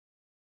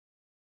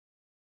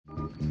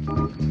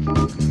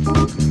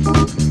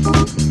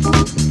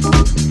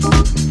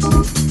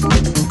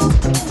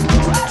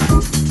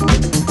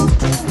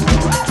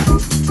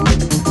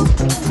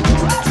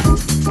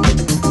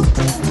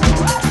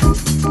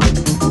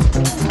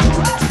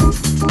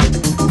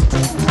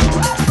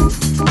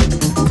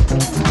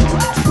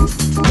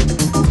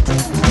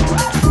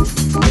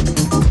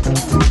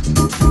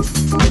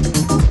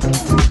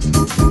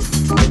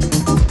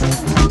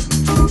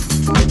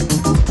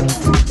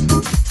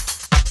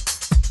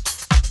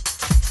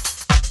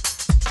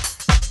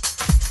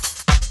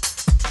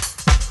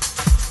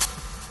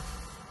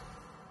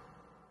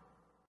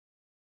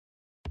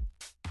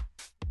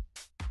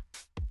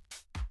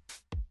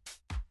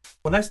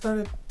When I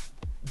started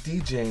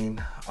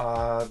DJing,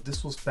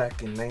 this was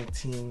back in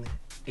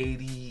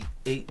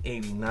 1988,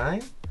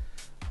 89,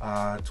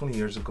 20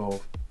 years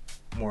ago,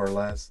 more or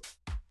less.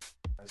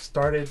 I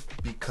started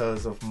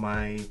because of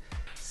my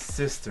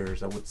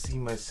sisters. I would see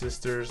my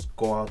sisters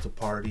go out to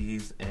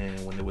parties,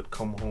 and when they would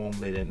come home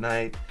late at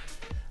night,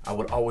 I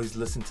would always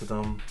listen to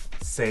them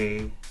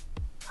say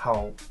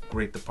how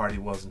great the party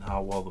was and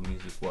how well the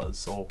music was.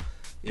 So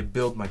it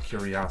built my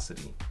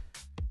curiosity.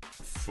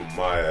 From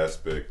my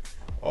aspect,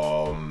 the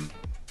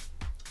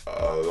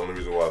only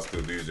reason why I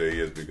still DJ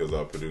is because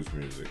I produce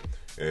music,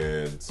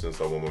 and since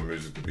I want my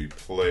music to be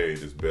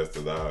played, it's best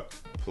that I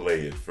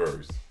play it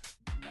first.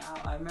 Now,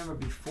 I remember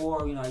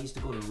before, I used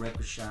to go to a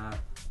record shop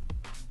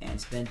and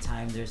spend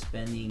time there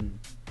spending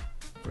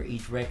for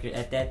each record.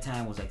 At that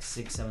time, it was like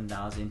 $6,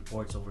 $7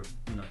 imports over,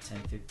 $10,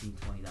 $15,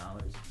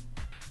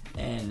 $20,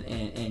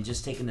 and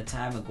just taking the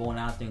time of going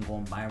out there and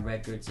going buying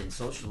records and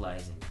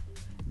socializing.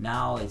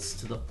 Now it's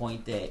to the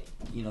point that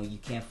you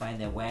can't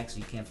find that wax,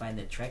 you can't find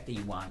that track that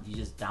you want. You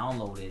just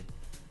download it.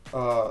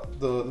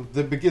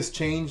 The biggest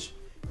change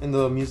in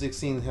the music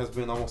scene has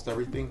been almost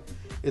everything.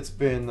 It's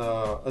been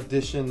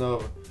addition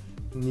of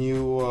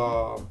new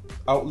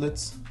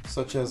outlets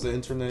such as the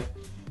internet.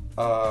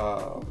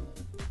 The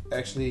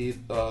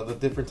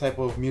different type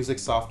of music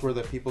software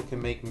that people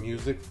can make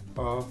music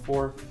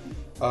for.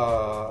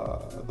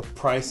 The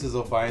prices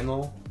of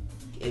vinyl.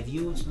 If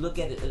you look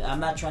at it, I'm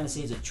not trying to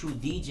say it's a true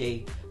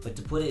DJ, but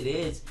to put it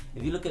is,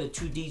 if you look at a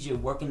true DJ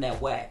working that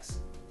wax,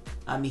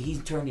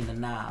 he's turning the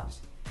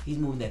knobs, he's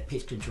moving that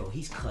pitch control,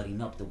 he's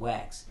cutting up the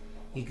wax.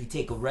 He could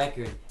take a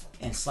record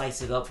and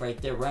slice it up right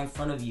there, right in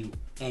front of you,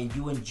 and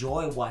you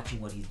enjoy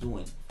watching what he's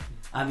doing.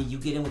 You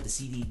get in with the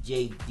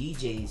CDJ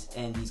DJs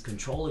and these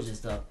controllers and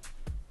stuff,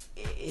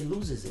 it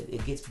loses it.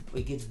 It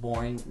gets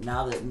boring.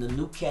 Now that the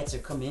new cats are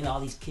coming in, all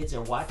these kids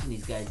are watching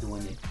these guys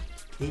doing it.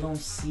 They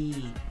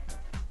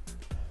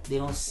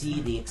don't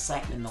see the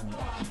excitement no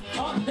more.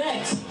 Up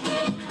next,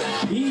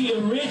 the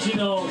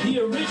original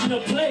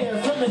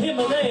player from the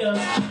Himalayas,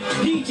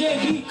 DJ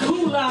B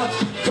Cool Out,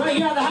 right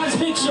here on the Hottest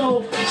Mix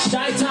Show,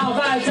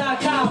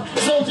 ChiTownVibes.com,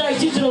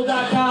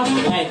 SoulJackDigital.com,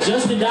 and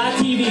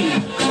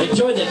Justin.tv.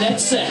 Enjoy the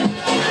next set.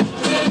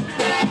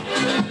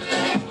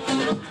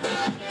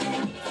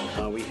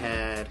 We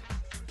had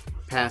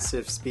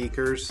passive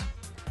speakers,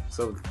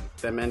 so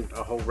that meant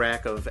a whole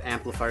rack of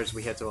amplifiers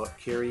we had to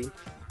carry.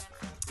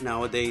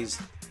 Nowadays,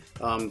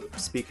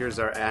 speakers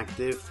are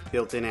active,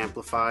 built-in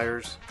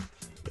amplifiers,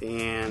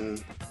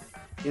 and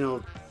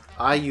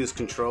I use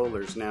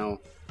controllers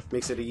now.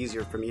 Makes it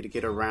easier for me to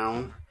get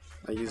around.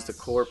 I use the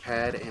core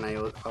pad, and I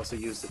also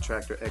use the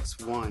Traktor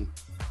X1.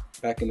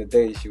 Back in the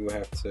days, you would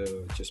have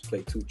to just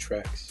play 2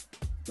 tracks.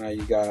 Now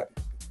you got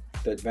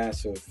the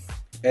advance of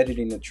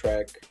editing the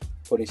track,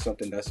 putting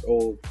something that's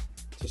old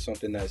to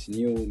something that's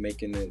new,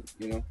 making it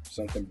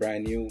something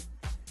brand new.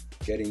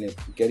 Getting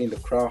the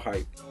crowd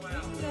hype.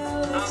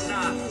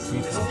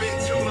 It's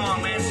been too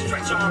long, man.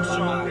 Stretch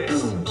Armstrong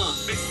this.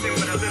 Mixed in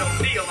with a little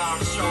Neil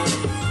Armstrong.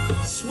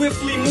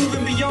 Swiftly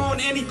moving beyond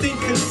anything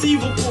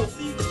conceivable.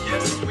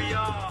 Yes, we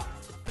are.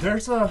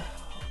 There's a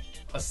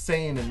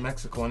saying in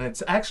Mexico, and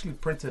it's actually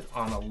printed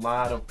on a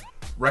lot of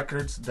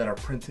records that are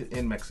printed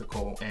in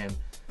Mexico, and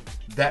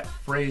that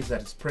phrase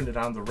that is printed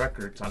on the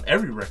records, on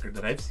every record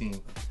that I've seen,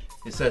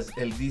 it says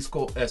el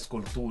disco es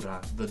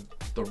cultura.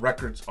 The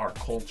records are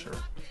culture.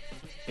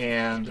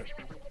 And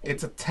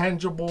it's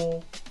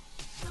tangible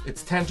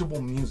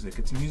music.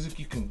 It's music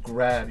you can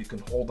grab, you can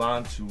hold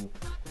on to,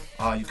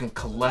 you can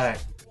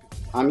collect.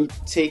 I'm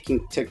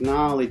taking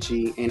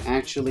technology and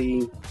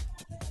actually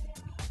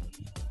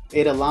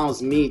it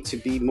allows me to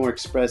be more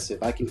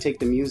expressive. I can take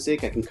the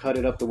music, I can cut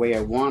it up the way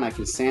I want, I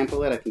can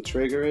sample it, I can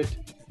trigger it.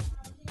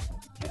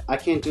 I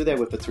can't do that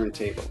with a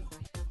turntable.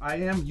 I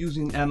am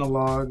using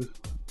analog,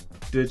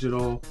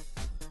 digital,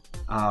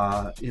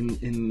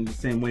 in the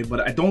same way,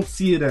 but I don't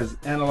see it as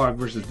analog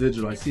versus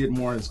digital. I see it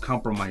more as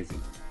compromising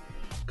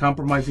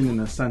in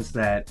the sense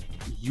that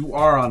you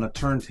are on a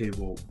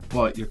turntable,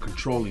 but you're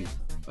controlling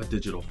a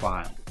digital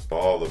file.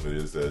 All of it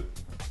is that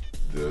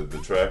the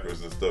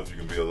trackers and stuff, you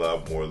can be a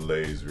lot more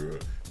lazier.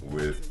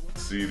 With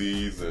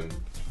CDs and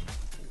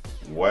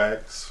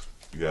wax,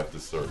 you have to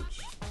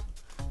search,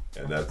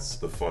 and that's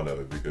the fun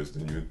of it, because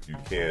then you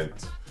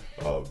can't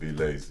be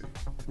lazy.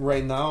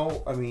 Right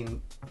now,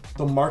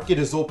 the market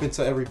is open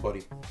to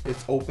everybody.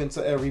 It's open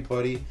to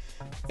everybody,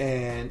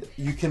 and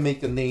you can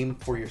make a name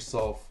for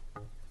yourself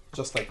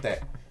just like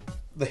that.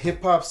 The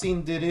hip hop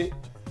scene did it.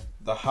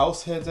 The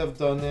house heads have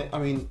done it. I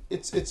mean,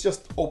 it's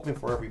just open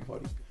for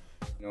everybody.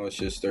 You know, it's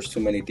just there's too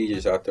many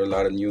DJs out there. A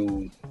lot of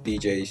new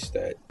DJs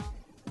that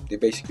they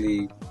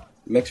basically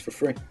mix for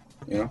free.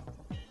 You know,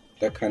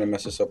 that kind of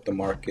messes up the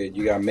market.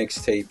 You got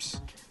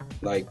mixtapes,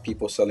 like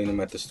people selling them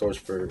at the stores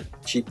for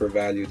cheaper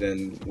value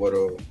than what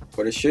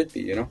it should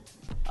be. You know.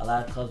 A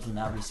lot of clubs do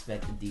not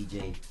respect the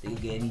DJ. They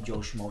get any Joe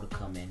Schmo to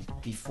come in.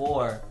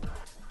 Before,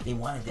 they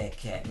wanted that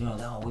cat. You know,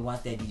 oh, we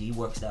want that DJ. He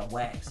works that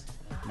wax.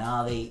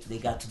 Now they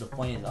got to the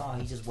point of, oh,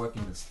 he's just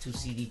working this 2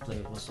 CD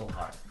players. What's so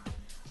hard?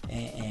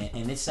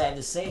 And it's sad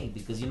to say,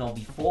 because, you know,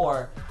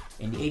 before,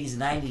 in the 80s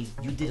and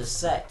 90s, you did a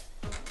set.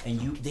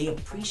 And they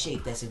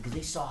appreciate that because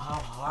they saw how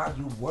hard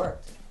you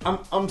worked.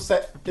 I'm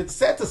sad. It's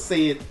sad to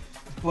say it,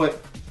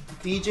 but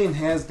DJing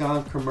has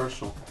gone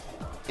commercial.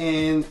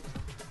 And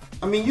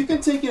I mean, you can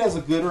take it as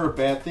a good or a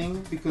bad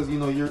thing, because, you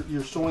know,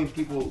 you're showing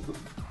people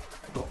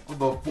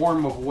the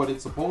form of what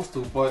it's supposed to.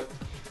 But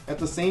at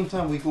the same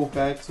time, we go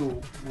back to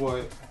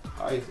what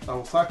I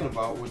was talking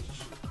about, which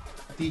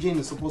DJing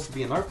is supposed to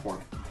be an art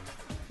form.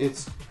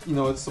 It's, you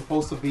know, it's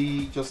supposed to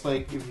be just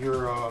like if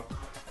you're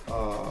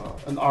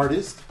an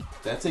artist,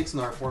 that takes an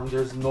art form.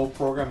 There's no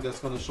program that's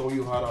going to show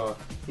you how to,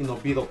 you know,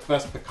 be the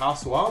best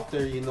Picasso out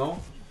there, you know.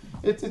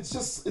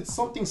 It's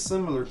something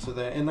similar to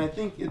that, and I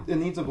think it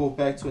needs to go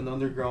back to an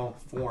underground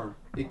form.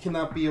 It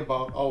cannot be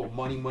about, oh,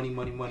 money, money,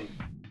 money, money.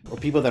 Or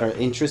people that are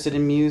interested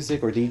in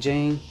music or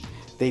DJing,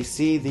 they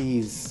see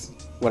these,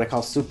 what I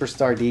call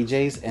superstar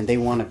DJs, and they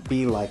want to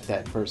be like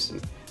that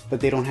person, but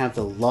they don't have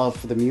the love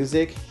for the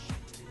music.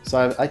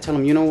 So I tell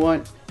them, you know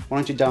what, why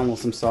don't you download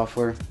some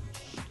software,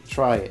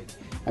 try it.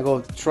 I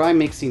go, try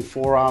mixing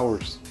 4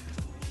 hours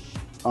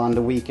on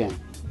the weekend.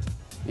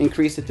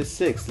 Increase it to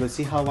 6. Let's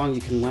see how long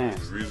you can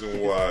last. The reason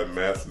why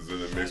Masters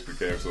in the Mix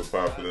became so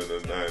popular in the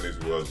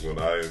 90s was when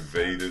I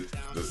invaded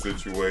the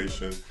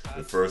situation,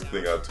 the first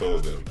thing I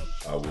told them,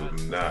 I will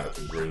not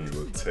bring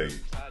you a tape.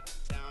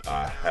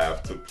 I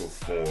have to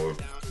perform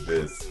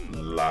this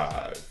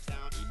live.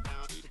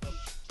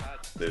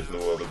 There's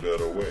no other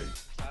better way.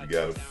 You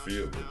gotta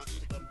feel it.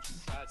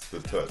 It's the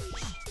touch.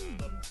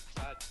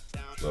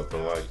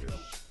 Nothing like it.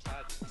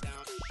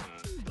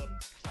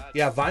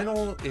 Yeah,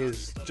 vinyl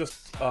is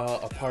just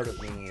a part of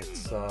me.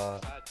 It's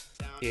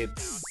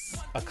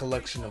a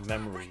collection of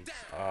memories.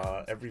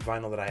 Every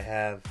vinyl that I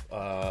have,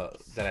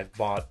 that I've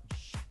bought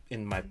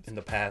in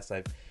the past,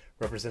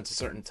 represents a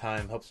certain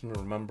time, helps me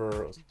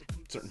remember a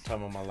certain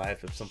time of my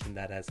life of something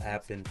that has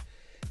happened.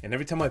 And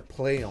every time I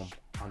play them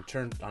on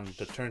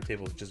the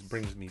turntable, it just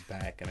brings me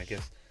back. And I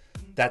guess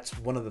that's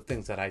one of the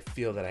things that I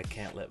feel that I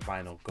can't let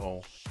vinyl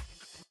go.